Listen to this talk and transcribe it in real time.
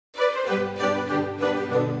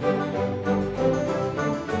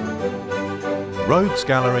Rogues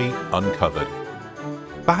Gallery Uncovered.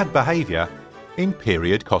 Bad behaviour in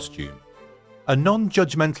period costume. A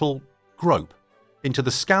non-judgmental grope into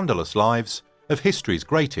the scandalous lives of history's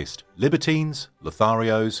greatest libertines,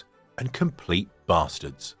 Lotharios, and complete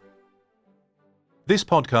bastards. This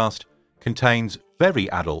podcast contains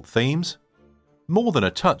very adult themes, more than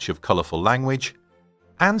a touch of colourful language,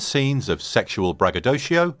 and scenes of sexual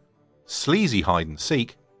braggadocio, sleazy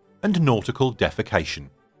hide-and-seek, and nautical defecation.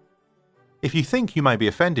 If you think you may be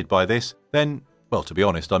offended by this, then, well, to be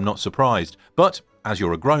honest, I'm not surprised. But, as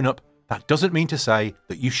you're a grown-up, that doesn't mean to say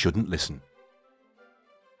that you shouldn't listen.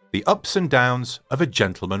 The ups and downs of a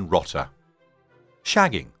gentleman rotter.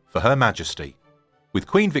 Shagging for Her Majesty, with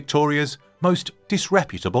Queen Victoria's most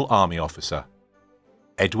disreputable army officer,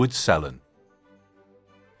 Edward Sellon.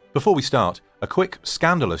 Before we start, a quick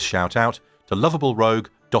scandalous shout-out to lovable rogue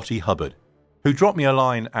Dottie Hubbard, who dropped me a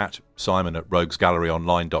line at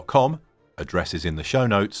simon@roguesgalleryonline.com, address is in the show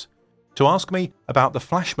notes, to ask me about the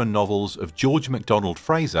Flashman novels of George MacDonald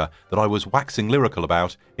Fraser that I was waxing lyrical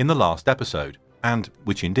about in the last episode, and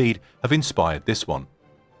which indeed have inspired this one.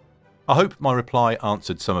 I hope my reply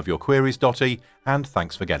answered some of your queries, Dottie, and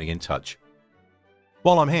thanks for getting in touch.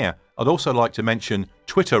 While I'm here, I'd also like to mention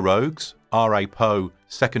Twitter rogues, R.A. Poe,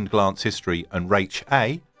 Second Glance History, and Rach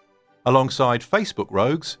A., alongside Facebook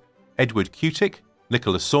rogues, Edward Cutic,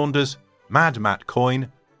 Nicholas Saunders, Mad Matt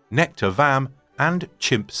Coyne, Nectar Vam, and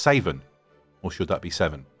Chimp Saven. Or should that be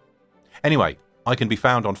 7? Anyway, I can be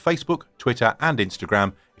found on Facebook, Twitter, and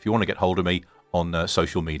Instagram if you want to get hold of me on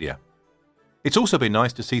social media. It's also been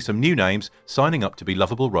nice to see some new names signing up to be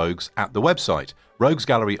lovable rogues at the website,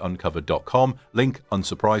 roguesgalleryuncovered.com. Link,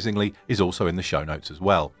 unsurprisingly, is also in the show notes as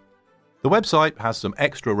well. The website has some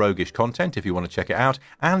extra roguish content if you want to check it out,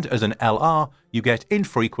 and as an LR, you get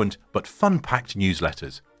infrequent but fun-packed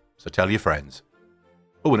newsletters. So tell your friends.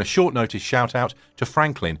 Oh, and a short notice shout-out to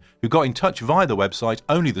Franklin, who got in touch via the website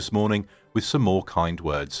only this morning with some more kind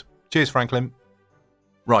words. Cheers, Franklin.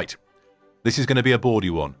 Right, this is going to be a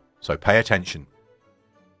bawdy one, so pay attention.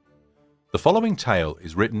 The following tale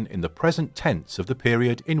is written in the present tense of the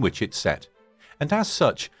period in which it's set, and as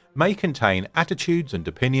such may contain attitudes and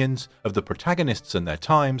opinions of the protagonists and their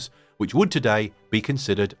times which would today be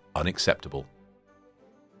considered unacceptable.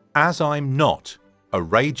 As I'm not a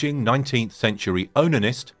raging 19th century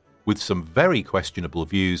onanist with some very questionable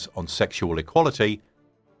views on sexual equality,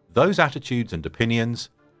 those attitudes and opinions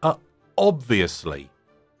are obviously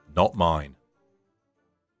not mine.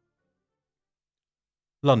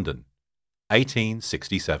 London,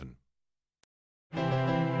 1867.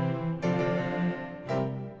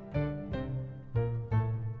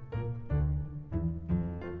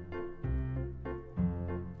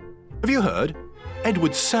 Have you heard?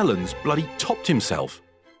 Edward Sellon's bloody topped himself.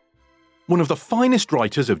 One of the finest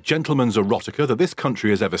writers of gentleman's erotica that this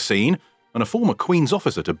country has ever seen, and a former Queen's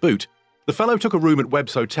officer to boot, the fellow took a room at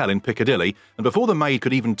Webb's Hotel in Piccadilly, and before the maid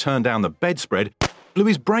could even turn down the bedspread, blew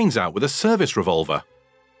his brains out with a service revolver.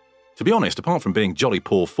 To be honest, apart from being jolly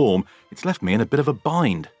poor form, it's left me in a bit of a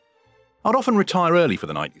bind. I'd often retire early for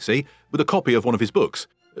the night, you see, with a copy of one of his books.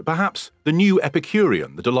 Perhaps The New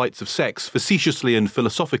Epicurean, The Delights of Sex, facetiously and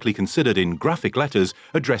philosophically considered in graphic letters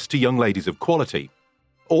addressed to young ladies of quality.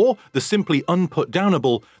 Or the simply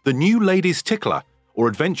unputdownable The New Lady's Tickler, or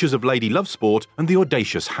Adventures of Lady Lovesport and the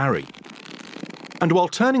Audacious Harry. And while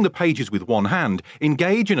turning the pages with one hand,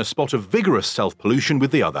 engage in a spot of vigorous self-pollution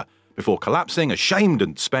with the other, before collapsing, ashamed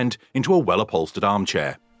and spent, into a well-upholstered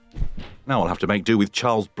armchair. Now I'll have to make do with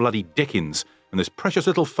Charles bloody Dickens and this precious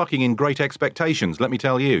little fucking In Great Expectations, let me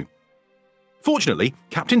tell you. Fortunately,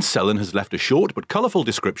 Captain Sellon has left a short but colourful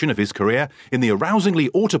description of his career in the arousingly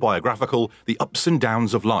autobiographical The Ups and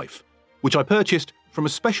Downs of Life, which I purchased from a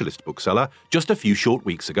specialist bookseller just a few short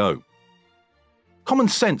weeks ago. Common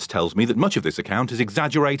sense tells me that much of this account is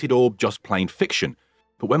exaggerated or just plain fiction,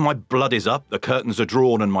 but when my blood is up, the curtains are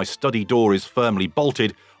drawn and my study door is firmly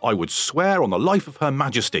bolted, I would swear on the life of Her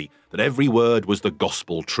Majesty that every word was the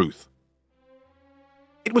gospel truth.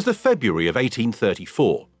 It was the February of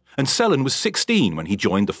 1834, and Sellon was 16 when he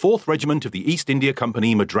joined the 4th Regiment of the East India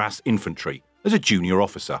Company Madras Infantry as a junior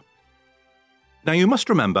officer. Now you must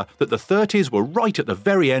remember that the 30s were right at the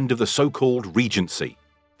very end of the so-called Regency,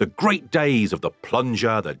 the great days of the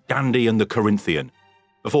plunger, the dandy and the Corinthian,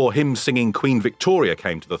 before hymn-singing Queen Victoria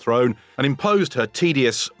came to the throne and imposed her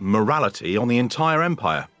tedious morality on the entire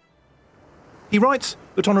empire. He writes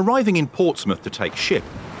that on arriving in Portsmouth to take ship,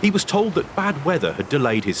 he was told that bad weather had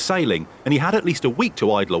delayed his sailing and he had at least a week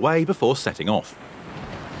to idle away before setting off.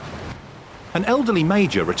 An elderly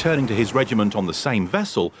major returning to his regiment on the same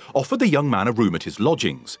vessel offered the young man a room at his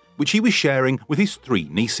lodgings, which he was sharing with his 3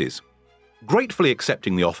 nieces. Gratefully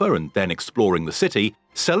accepting the offer and then exploring the city,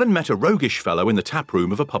 Selen met a roguish fellow in the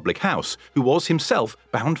taproom of a public house who was himself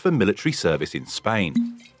bound for military service in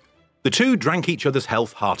Spain. The two drank each other's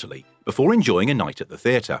health heartily before enjoying a night at the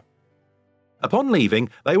theatre. Upon leaving,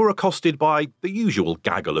 they were accosted by the usual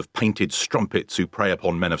gaggle of painted strumpets who prey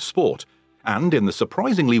upon men of sport, and in the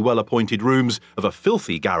surprisingly well-appointed rooms of a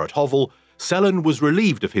filthy garret hovel, Selen was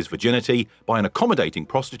relieved of his virginity by an accommodating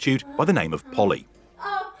prostitute by the name of Polly.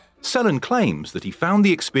 Selen claims that he found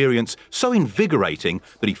the experience so invigorating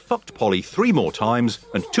that he fucked Polly 3 more times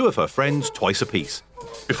and 2 of her friends twice apiece,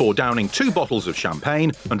 before downing 2 bottles of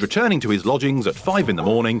champagne and returning to his lodgings at 5 in the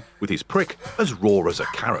morning with his prick as raw as a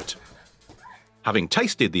carrot. Having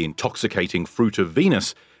tasted the intoxicating fruit of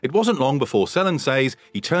Venus, it wasn't long before Selen says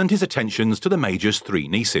he turned his attentions to the Major's 3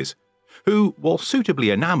 nieces, who, while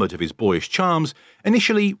suitably enamoured of his boyish charms,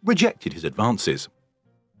 initially rejected his advances.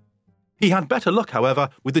 He had better luck, however,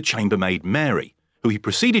 with the chambermaid Mary, who he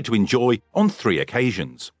proceeded to enjoy on 3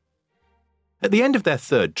 occasions. At the end of their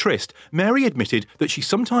 3rd tryst, Mary admitted that she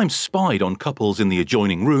sometimes spied on couples in the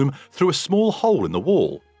adjoining room through a small hole in the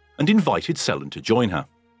wall, and invited Selen to join her.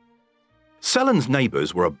 Selen's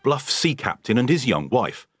neighbours were a bluff sea captain and his young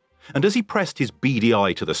wife, and as he pressed his beady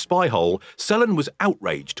eye to the spy hole, Selen was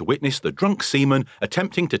outraged to witness the drunk seaman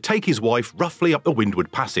attempting to take his wife roughly up the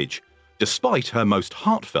windward passage, despite her most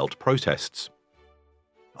heartfelt protests.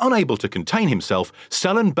 Unable to contain himself,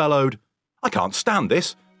 Selen bellowed, "I can't stand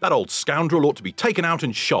this. That old scoundrel ought to be taken out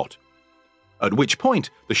and shot." At which point,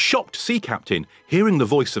 the shocked sea captain, hearing the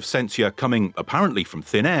voice of censure coming apparently from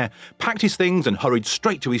thin air, packed his things and hurried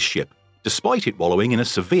straight to his ship, despite it wallowing in a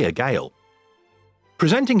severe gale.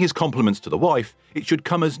 Presenting his compliments to the wife, it should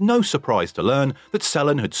come as no surprise to learn that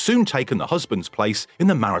Selen had soon taken the husband's place in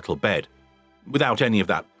the marital bed, without any of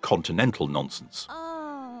that continental nonsense.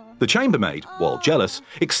 The chambermaid, while jealous,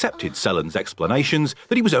 accepted Selen's explanations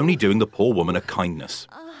that he was only doing the poor woman a kindness.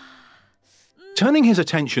 Turning his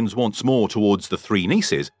attentions once more towards the 3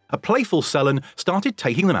 nieces, a playful Selen started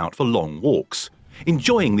taking them out for long walks,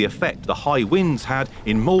 enjoying the effect the high winds had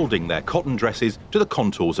in moulding their cotton dresses to the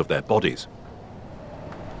contours of their bodies.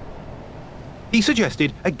 He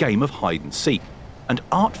suggested a game of hide-and-seek, and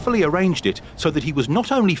artfully arranged it so that he was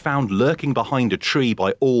not only found lurking behind a tree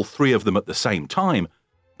by all 3 of them at the same time,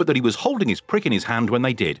 but that he was holding his prick in his hand when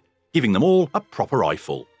they did, giving them all a proper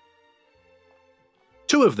eyeful.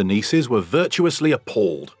 2 of the nieces were virtuously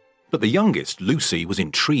appalled, but the youngest, Lucy, was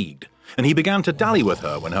intrigued, and he began to dally with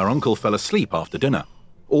her when her uncle fell asleep after dinner,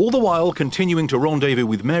 all the while continuing to rendezvous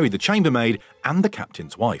with Mary the chambermaid and the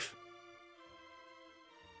captain's wife.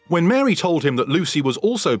 When Mary told him that Lucy was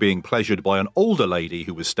also being pleasured by an older lady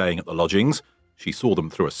who was staying at the lodgings, she saw them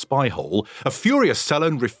through a spy hole, a furious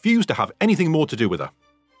Selen refused to have anything more to do with her.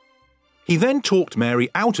 He then talked Mary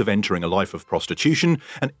out of entering a life of prostitution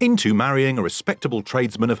and into marrying a respectable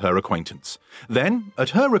tradesman of her acquaintance. Then, at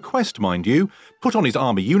her request mind you, put on his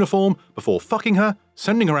army uniform before fucking her,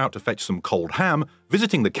 sending her out to fetch some cold ham,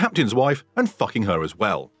 visiting the captain's wife and fucking her as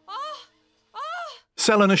well.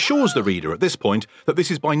 Selen assures the reader at this point that this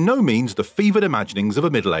is by no means the fevered imaginings of a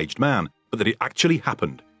middle-aged man, but that it actually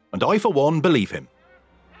happened, and I for one believe him.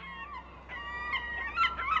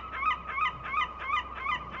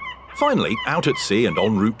 Finally, out at sea and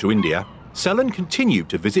en route to India, Selen continued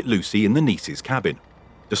to visit Lucy in the niece's cabin,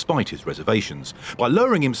 despite his reservations, by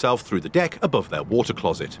lowering himself through the deck above their water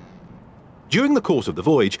closet. During the course of the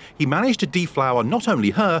voyage, he managed to deflower not only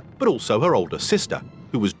her, but also her older sister,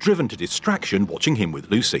 who was driven to distraction watching him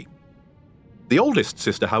with Lucy. The oldest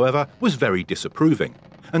sister, however, was very disapproving,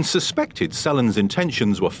 and suspected Selen's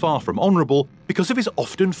intentions were far from honourable because of his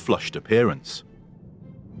often flushed appearance.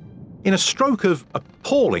 In a stroke of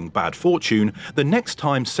appalling bad fortune, the next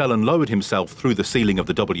time Selen lowered himself through the ceiling of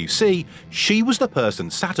the WC, she was the person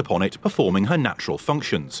sat upon it performing her natural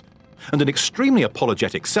functions, and an extremely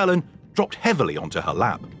apologetic Selen dropped heavily onto her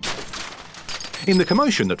lap. In the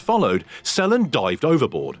commotion that followed, Selen dived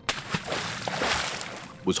overboard,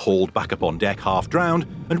 was hauled back up on deck half-drowned,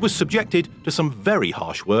 and was subjected to some very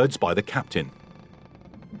harsh words by the captain.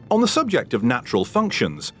 On the subject of natural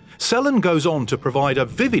functions, Selen goes on to provide a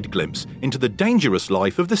vivid glimpse into the dangerous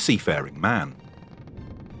life of the seafaring man.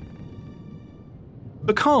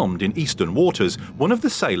 Becalmed in eastern waters, one of the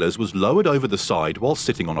sailors was lowered over the side while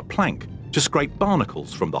sitting on a plank to scrape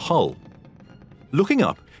barnacles from the hull. Looking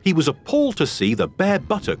up, he was appalled to see the bare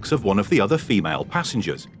buttocks of one of the other female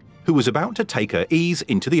passengers, who was about to take her ease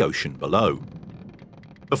into the ocean below.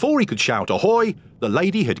 Before he could shout ahoy, the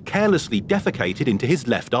lady had carelessly defecated into his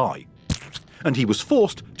left eye, and he was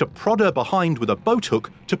forced to prod her behind with a boat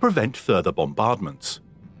hook to prevent further bombardments.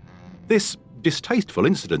 This distasteful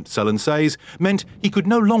incident, Selin says, meant he could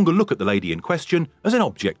no longer look at the lady in question as an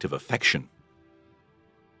object of affection.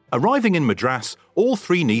 Arriving in Madras, all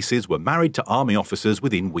three nieces were married to army officers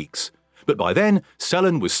within weeks, but by then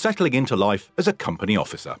Selin was settling into life as a company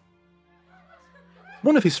officer.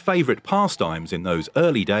 One of his favourite pastimes in those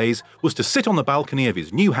early days was to sit on the balcony of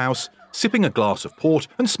his new house, sipping a glass of port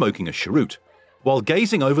and smoking a cheroot, while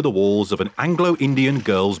gazing over the walls of an Anglo-Indian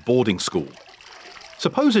girls' boarding school.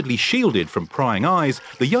 Supposedly shielded from prying eyes,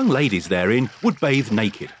 the young ladies therein would bathe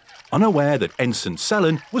naked, unaware that Ensign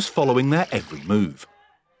Selin was following their every move.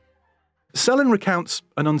 Selin recounts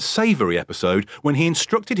an unsavoury episode when he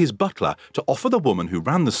instructed his butler to offer the woman who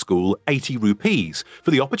ran the school 80 rupees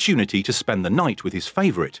for the opportunity to spend the night with his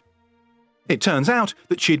favourite. It turns out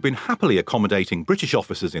that she had been happily accommodating British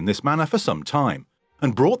officers in this manner for some time,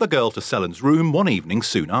 and brought the girl to Selin's room one evening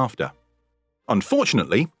soon after.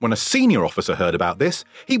 Unfortunately, when a senior officer heard about this,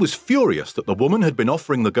 he was furious that the woman had been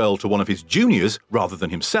offering the girl to one of his juniors rather than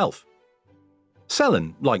himself.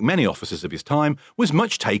 Selin, like many officers of his time, was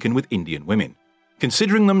much taken with Indian women,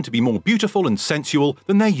 considering them to be more beautiful and sensual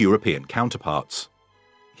than their European counterparts.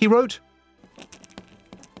 He wrote,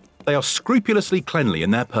 "They are scrupulously cleanly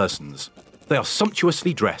in their persons. They are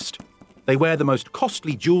sumptuously dressed. They wear the most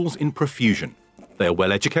costly jewels in profusion. They are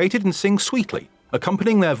well educated and sing sweetly,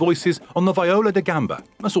 accompanying their voices on the viola da gamba,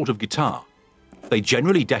 a sort of guitar. They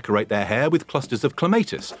generally decorate their hair with clusters of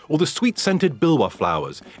clematis or the sweet-scented bilwa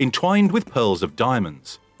flowers entwined with pearls of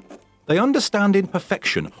diamonds. They understand in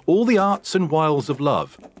perfection all the arts and wiles of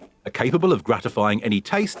love, are capable of gratifying any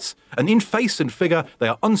tastes, and in face and figure they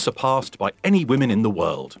are unsurpassed by any women in the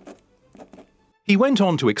world." He went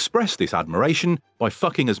on to express this admiration by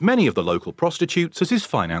fucking as many of the local prostitutes as his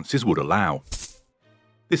finances would allow.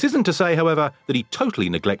 This isn't to say, however, that he totally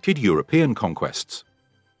neglected European conquests.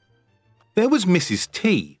 There was Mrs.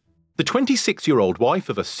 T, the 26-year-old wife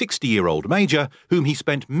of a 60-year-old major whom he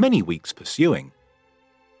spent many weeks pursuing.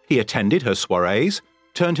 He attended her soirees,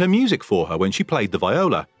 turned her music for her when she played the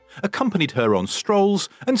viola, accompanied her on strolls,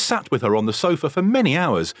 and sat with her on the sofa for many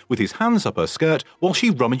hours with his hands up her skirt while she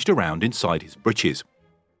rummaged around inside his breeches.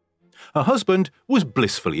 Her husband was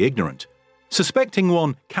blissfully ignorant, suspecting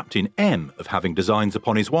one Captain M of having designs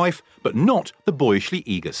upon his wife, but not the boyishly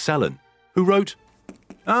eager Selin, who wrote,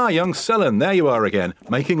 "Ah, young Selin, there you are again,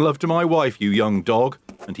 making love to my wife, you young dog,"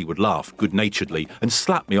 and he would laugh good-naturedly and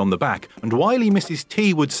slap me on the back, and wily Mrs.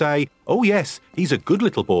 T would say, "Oh yes, he's a good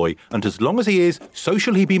little boy, and as long as he is, so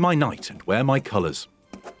shall he be my knight and wear my colours."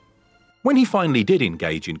 When he finally did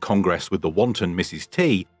engage in congress with the wanton Mrs.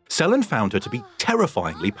 T, Selin found her to be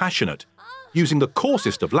terrifyingly passionate, using the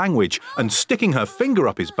coarsest of language and sticking her finger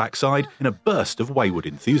up his backside in a burst of wayward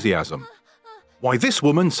enthusiasm. "Why, this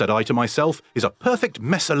woman, said I to myself, is a perfect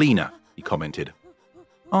Messalina," he commented.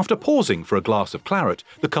 After pausing for a glass of claret,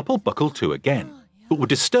 the couple buckled to again, but were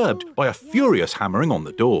disturbed by a furious hammering on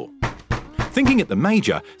the door. Thinking it the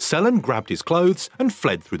Major, Selin grabbed his clothes and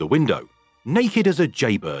fled through the window, naked as a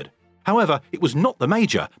jaybird. However, it was not the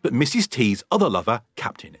Major, but Mrs. T's other lover,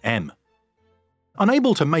 Captain M.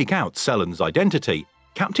 Unable to make out Selin's identity,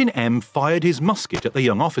 Captain M fired his musket at the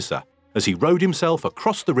young officer as he rowed himself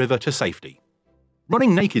across the river to safety.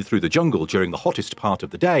 Running naked through the jungle during the hottest part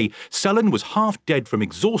of the day, Selin was half dead from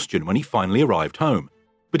exhaustion when he finally arrived home,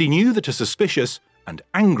 but he knew that a suspicious and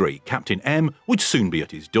angry Captain M would soon be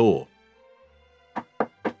at his door.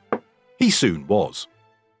 He soon was.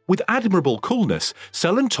 With admirable coolness,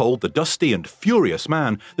 Selin told the dusty and furious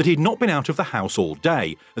man that he had not been out of the house all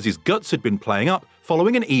day, as his guts had been playing up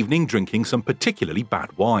following an evening drinking some particularly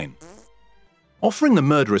bad wine. Offering the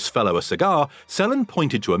murderous fellow a cigar, Selin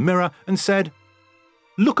pointed to a mirror and said,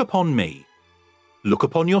 "Look upon me. Look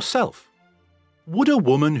upon yourself. Would a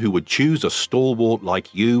woman who would choose a stalwart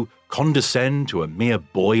like you condescend to a mere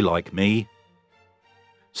boy like me?"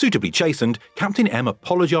 Suitably chastened, Captain M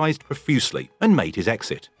apologised profusely and made his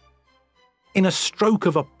exit. In a stroke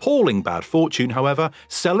of appalling bad fortune, however,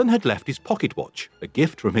 Selin had left his pocket watch, a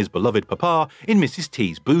gift from his beloved papa, in Mrs.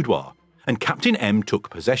 T's boudoir, and Captain M took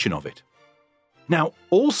possession of it. Now,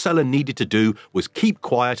 all Selin needed to do was keep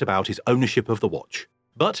quiet about his ownership of the watch.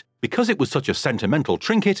 But, because it was such a sentimental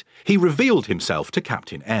trinket, he revealed himself to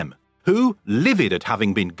Captain M, who, livid at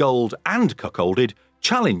having been gulled and cuckolded,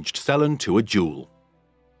 challenged Selin to a duel.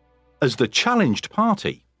 As the challenged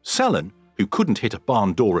party, Selin, who couldn't hit a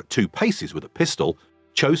barn door at 2 paces with a pistol,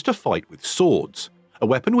 chose to fight with swords, a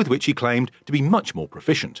weapon with which he claimed to be much more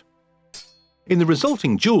proficient. In the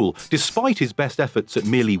resulting duel, despite his best efforts at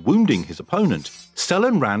merely wounding his opponent,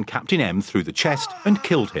 Selin ran Captain M through the chest and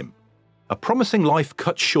killed him. A promising life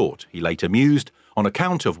cut short, he later mused, on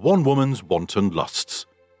account of one woman's wanton lusts.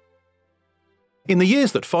 In the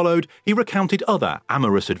years that followed, he recounted other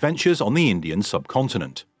amorous adventures on the Indian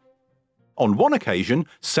subcontinent. On one occasion,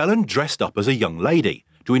 Selin dressed up as a young lady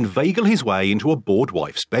to inveigle his way into a bored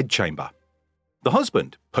wife's bedchamber. The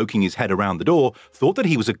husband, poking his head around the door, thought that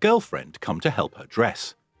he was a girlfriend come to help her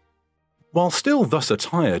dress. While still thus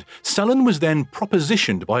attired, Selin was then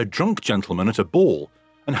propositioned by a drunk gentleman at a ball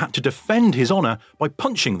and had to defend his honour by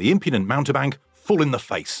punching the impudent mountebank full in the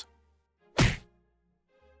face.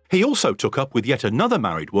 He also took up with yet another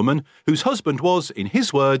married woman whose husband was, in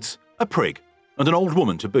his words, a prig, and an old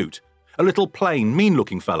woman to boot, a little plain,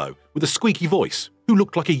 mean-looking fellow with a squeaky voice who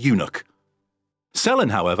looked like a eunuch.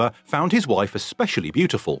 Selin, however, found his wife especially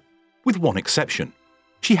beautiful, with one exception.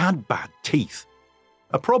 She had bad teeth,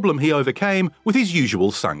 a problem he overcame with his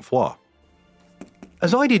usual sang-froid.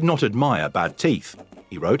 "As I did not admire bad teeth,"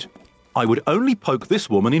 he wrote, "I would only poke this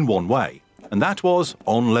woman in one way, and that was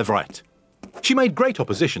en levrette. She made great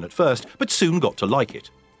opposition at first, but soon got to like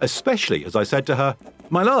it, especially as I said to her,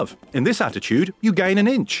 'My love, in this attitude you gain an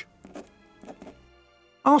inch.'"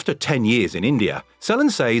 After 10 years in India,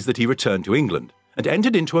 Selin says that he returned to England and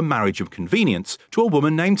entered into a marriage of convenience to a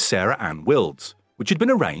woman named Sarah Ann Wilds, which had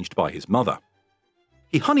been arranged by his mother.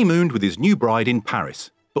 He honeymooned with his new bride in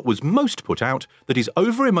Paris, but was most put out that his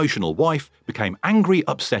over-emotional wife became angry,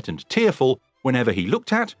 upset and tearful whenever he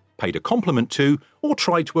looked at, paid a compliment to, or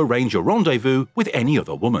tried to arrange a rendezvous with any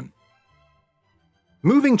other woman.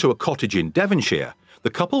 Moving to a cottage in Devonshire,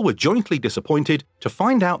 the couple were jointly disappointed to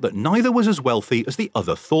find out that neither was as wealthy as the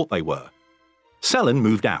other thought they were. Selin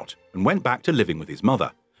moved out and went back to living with his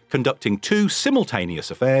mother, conducting 2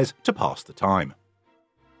 simultaneous affairs to pass the time.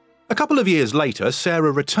 A couple of years later,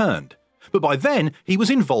 Sarah returned, but by then he was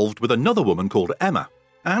involved with another woman called Emma,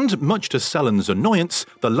 and much to Selin's annoyance,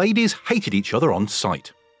 the ladies hated each other on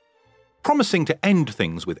sight. Promising to end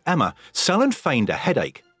things with Emma, Selin feigned a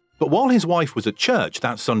headache, but while his wife was at church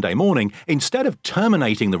that Sunday morning, instead of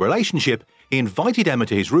terminating the relationship, he invited Emma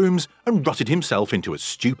to his rooms and rutted himself into a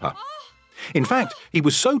stupor. In fact, he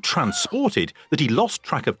was so transported that he lost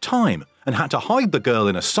track of time and had to hide the girl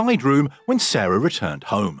in a side room when Sarah returned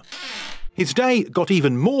home. His day got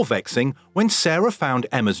even more vexing when Sarah found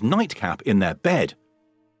Emma's nightcap in their bed,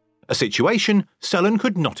 a situation Selin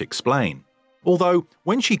could not explain. Although,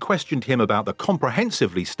 when she questioned him about the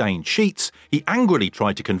comprehensively stained sheets, he angrily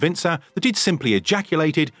tried to convince her that he'd simply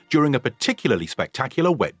ejaculated during a particularly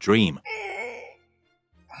spectacular wet dream.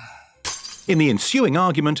 In the ensuing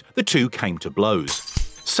argument, the two came to blows.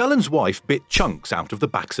 Selin's wife bit chunks out of the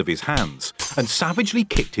backs of his hands and savagely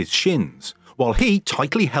kicked his shins, while he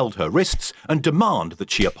tightly held her wrists and demanded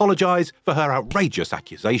that she apologise for her outrageous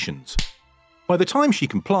accusations. By the time she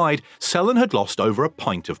complied, Selin had lost over a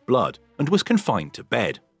pint of blood and was confined to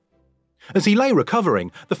bed. As he lay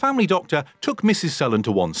recovering, the family doctor took Mrs. Selin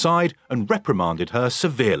to one side and reprimanded her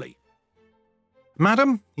severely.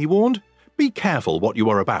 "Madam," he warned, "be careful what you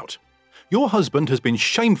are about. Your husband has been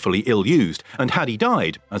shamefully ill-used, and had he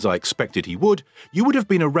died, as I expected he would, you would have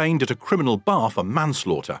been arraigned at a criminal bar for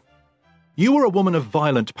manslaughter. You are a woman of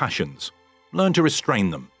violent passions. Learn to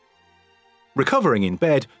restrain them." Recovering in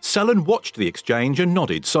bed, Selin watched the exchange and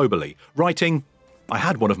nodded soberly, writing, "I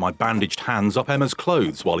had one of my bandaged hands up Emma's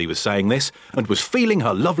clothes while he was saying this, and was feeling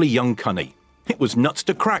her lovely young cunny. It was nuts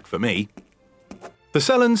to crack for me." The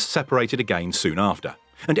Selins separated again soon after,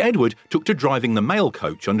 and Edward took to driving the mail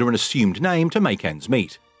coach under an assumed name to make ends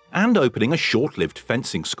meet, and opening a short-lived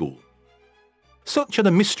fencing school. Such are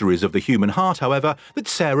the mysteries of the human heart, however, that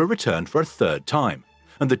Sarah returned for a third time,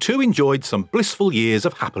 and the two enjoyed some blissful years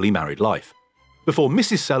of happily married life, before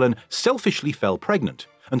Mrs. Selin selfishly fell pregnant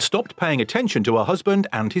and stopped paying attention to her husband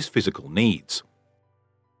and his physical needs.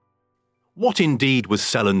 What indeed was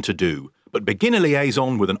Selin to do but begin a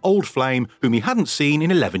liaison with an old flame whom he hadn't seen in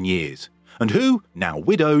 11 years, and who, now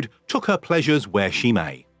widowed, took her pleasures where she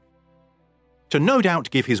may. To no doubt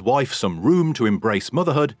give his wife some room to embrace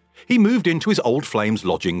motherhood, he moved into his old flame's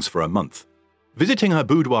lodgings for a month, visiting her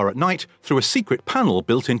boudoir at night through a secret panel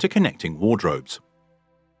built into connecting wardrobes.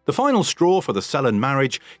 The final straw for the Selin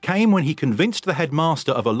marriage came when he convinced the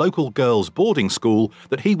headmaster of a local girls' boarding school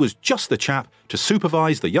that he was just the chap to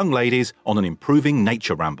supervise the young ladies on an improving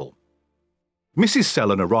nature ramble. Mrs.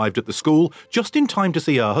 Selin arrived at the school just in time to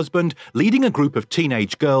see her husband leading a group of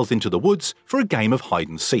teenage girls into the woods for a game of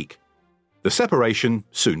hide-and-seek. The separation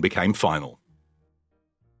soon became final.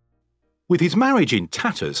 With his marriage in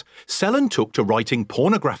tatters, Selin took to writing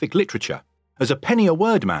pornographic literature as a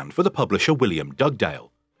penny-a-word man for the publisher William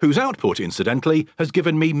Dugdale, whose output, incidentally, has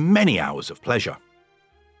given me many hours of pleasure.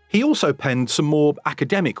 He also penned some more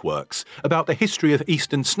academic works about the history of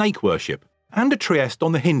Eastern snake worship and a treatise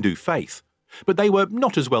on the Hindu faith, but they were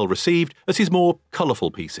not as well received as his more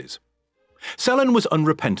colourful pieces. Selin was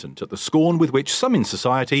unrepentant at the scorn with which some in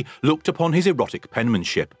society looked upon his erotic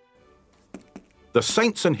penmanship. The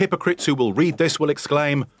saints and hypocrites who will read this will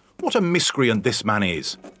exclaim, "What a miscreant this man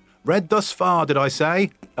is! Read thus far, did I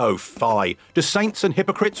say? Oh, fie! Do saints and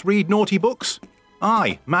hypocrites read naughty books?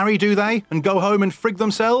 Aye, marry do they, and go home and frig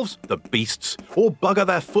themselves, the beasts, or bugger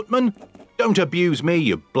their footmen? Don't abuse me,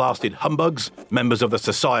 you blasted humbugs, members of the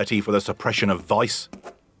Society for the Suppression of Vice."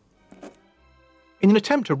 In an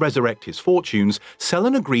attempt to resurrect his fortunes,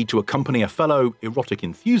 Selin agreed to accompany a fellow erotic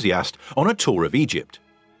enthusiast on a tour of Egypt.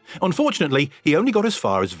 Unfortunately, he only got as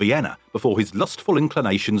far as Vienna before his lustful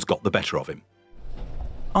inclinations got the better of him.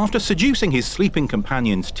 After seducing his sleeping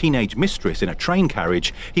companion's teenage mistress in a train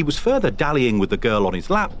carriage, he was further dallying with the girl on his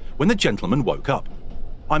lap when the gentleman woke up.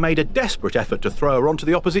 "I made a desperate effort to throw her onto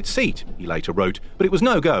the opposite seat," he later wrote, "but it was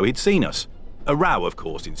no go, he'd seen us." A row, of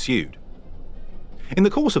course, ensued. In the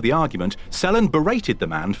course of the argument, Selin berated the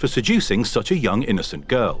man for seducing such a young innocent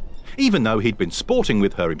girl, even though he'd been sporting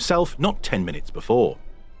with her himself not 10 minutes before.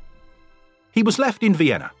 He was left in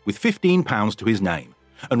Vienna with £15 to his name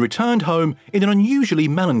and returned home in an unusually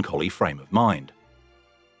melancholy frame of mind.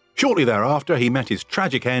 Shortly thereafter, he met his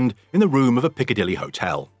tragic end in the room of a Piccadilly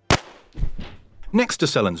hotel. Next to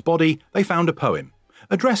Selin's body, they found a poem,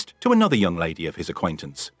 addressed to another young lady of his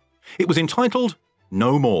acquaintance. It was entitled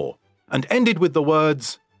 "No More," and ended with the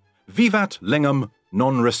words, "Vivat lingam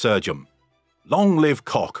non resurgam. Long live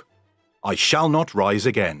cock. I shall not rise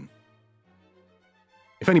again."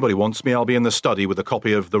 If anybody wants me, I'll be in the study with a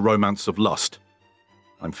copy of The Romance of Lust.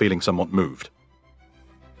 I'm feeling somewhat moved.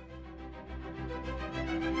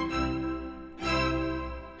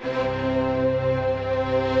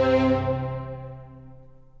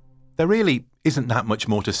 There really isn't that much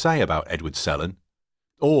more to say about Edward Selin,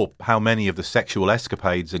 or how many of the sexual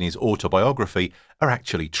escapades in his autobiography are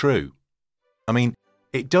actually true. I mean,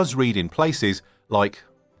 it does read in places like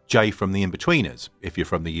Jay from The Inbetweeners, if you're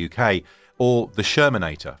from the UK, or The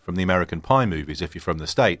Shermanator from the American Pie movies, if you're from the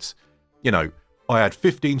States. You know, "I had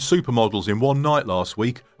 15 supermodels in one night last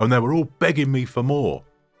week, and they were all begging me for more."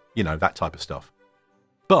 You know, that type of stuff.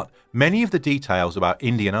 But many of the details about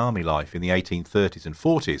Indian Army life in the 1830s and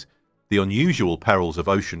 40s, the unusual perils of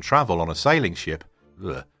ocean travel on a sailing ship,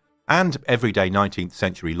 and everyday 19th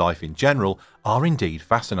century life in general are indeed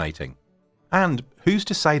fascinating. And who's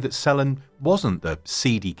to say that Selin wasn't the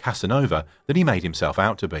seedy Casanova that he made himself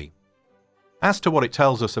out to be? As to what it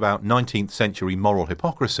tells us about 19th century moral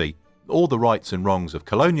hypocrisy, or the rights and wrongs of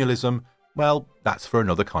colonialism, well, that's for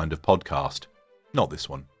another kind of podcast. Not this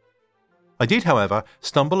one. I did, however,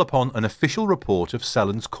 stumble upon an official report of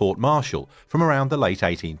Selin's court-martial from around the late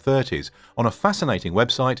 1830s on a fascinating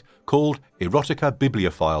website called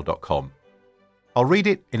eroticabibliophile.com. I'll read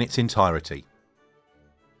it in its entirety.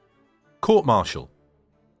 Court-martial.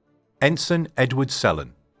 Ensign Edward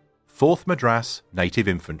Selin, 4th Madras Native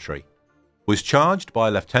Infantry, was charged by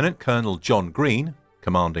Lieutenant Colonel John Green,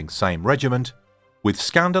 commanding same regiment, with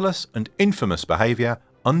scandalous and infamous behaviour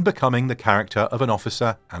unbecoming the character of an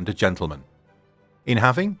officer and a gentleman, in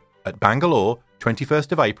having, at Bangalore,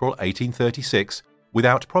 21st of April 1836,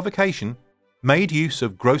 without provocation, made use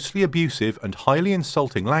of grossly abusive and highly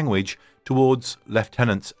insulting language towards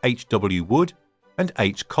Lieutenants H.W. Wood and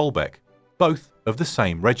H. Colbeck, both of the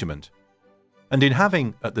same regiment, and in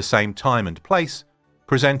having, at the same time and place,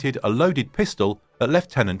 presented a loaded pistol at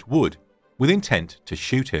Lieutenant Wood, with intent to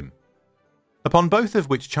shoot him. Upon both of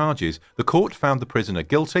which charges, the court found the prisoner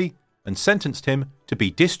guilty and sentenced him to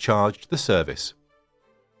be discharged the service.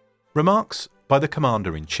 Remarks by the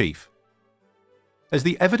Commander-in-Chief. As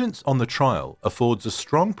the evidence on the trial affords a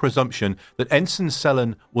strong presumption that Ensign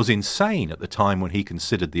Selin was insane at the time when he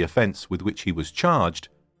considered the offence with which he was charged,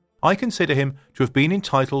 I consider him to have been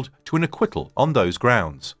entitled to an acquittal on those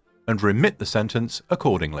grounds, and remit the sentence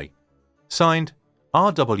accordingly. Signed,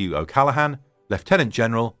 R.W. O'Callaghan, Lieutenant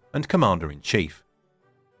General and Commander-in-Chief.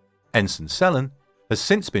 Ensign Selin has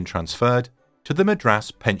since been transferred to the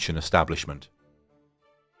Madras Pension Establishment.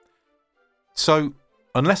 So,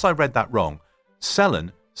 unless I read that wrong,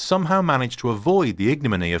 Selin somehow managed to avoid the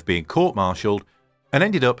ignominy of being court-martialed and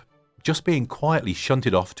ended up just being quietly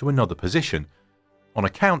shunted off to another position on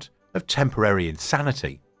account of temporary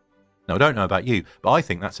insanity. Now, I don't know about you, but I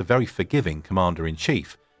think that's a very forgiving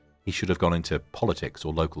Commander-in-Chief. He should have gone into politics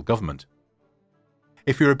or local government.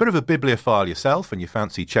 If you're a bit of a bibliophile yourself and you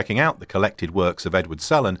fancy checking out the collected works of Edward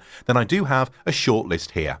Selin, then I do have a short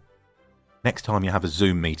list here. Next time you have a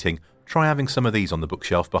Zoom meeting, try having some of these on the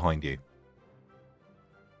bookshelf behind you.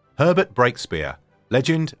 Herbert Breakspear,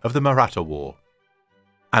 Legend of the Maratha War.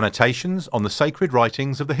 Annotations on the sacred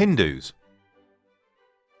writings of the Hindus,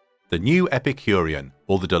 The New Epicurean,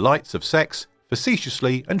 or the Delights of Sex,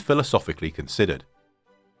 facetiously and philosophically considered.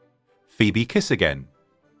 Phoebe Kiss Again.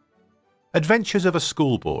 Adventures of a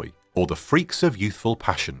Schoolboy, or the Freaks of Youthful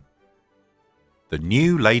Passion. The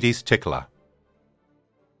New Ladies' Tickler.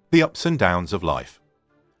 The Ups and Downs of Life.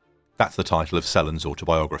 That's the title of Sellen's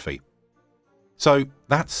autobiography. So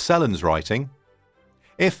that's Sellen's writing.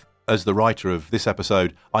 If, as the writer of this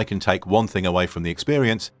episode, I can take one thing away from the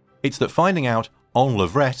experience, it's that finding out en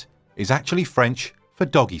levrette is actually French for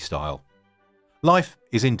doggy style. Life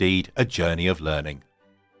is indeed a journey of learning.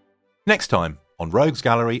 Next time on Rogues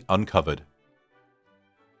Gallery Uncovered.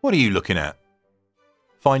 What are you looking at?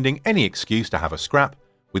 Finding any excuse to have a scrap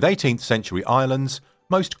with 18th century Ireland's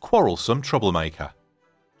most quarrelsome troublemaker,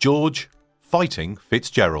 George Fighting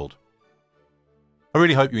Fitzgerald. I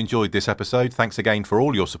really hope you enjoyed this episode. Thanks again for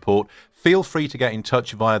all your support. Feel free to get in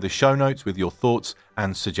touch via the show notes with your thoughts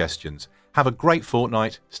and suggestions. Have a great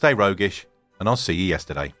fortnight, stay roguish, and I'll see you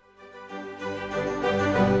yesterday.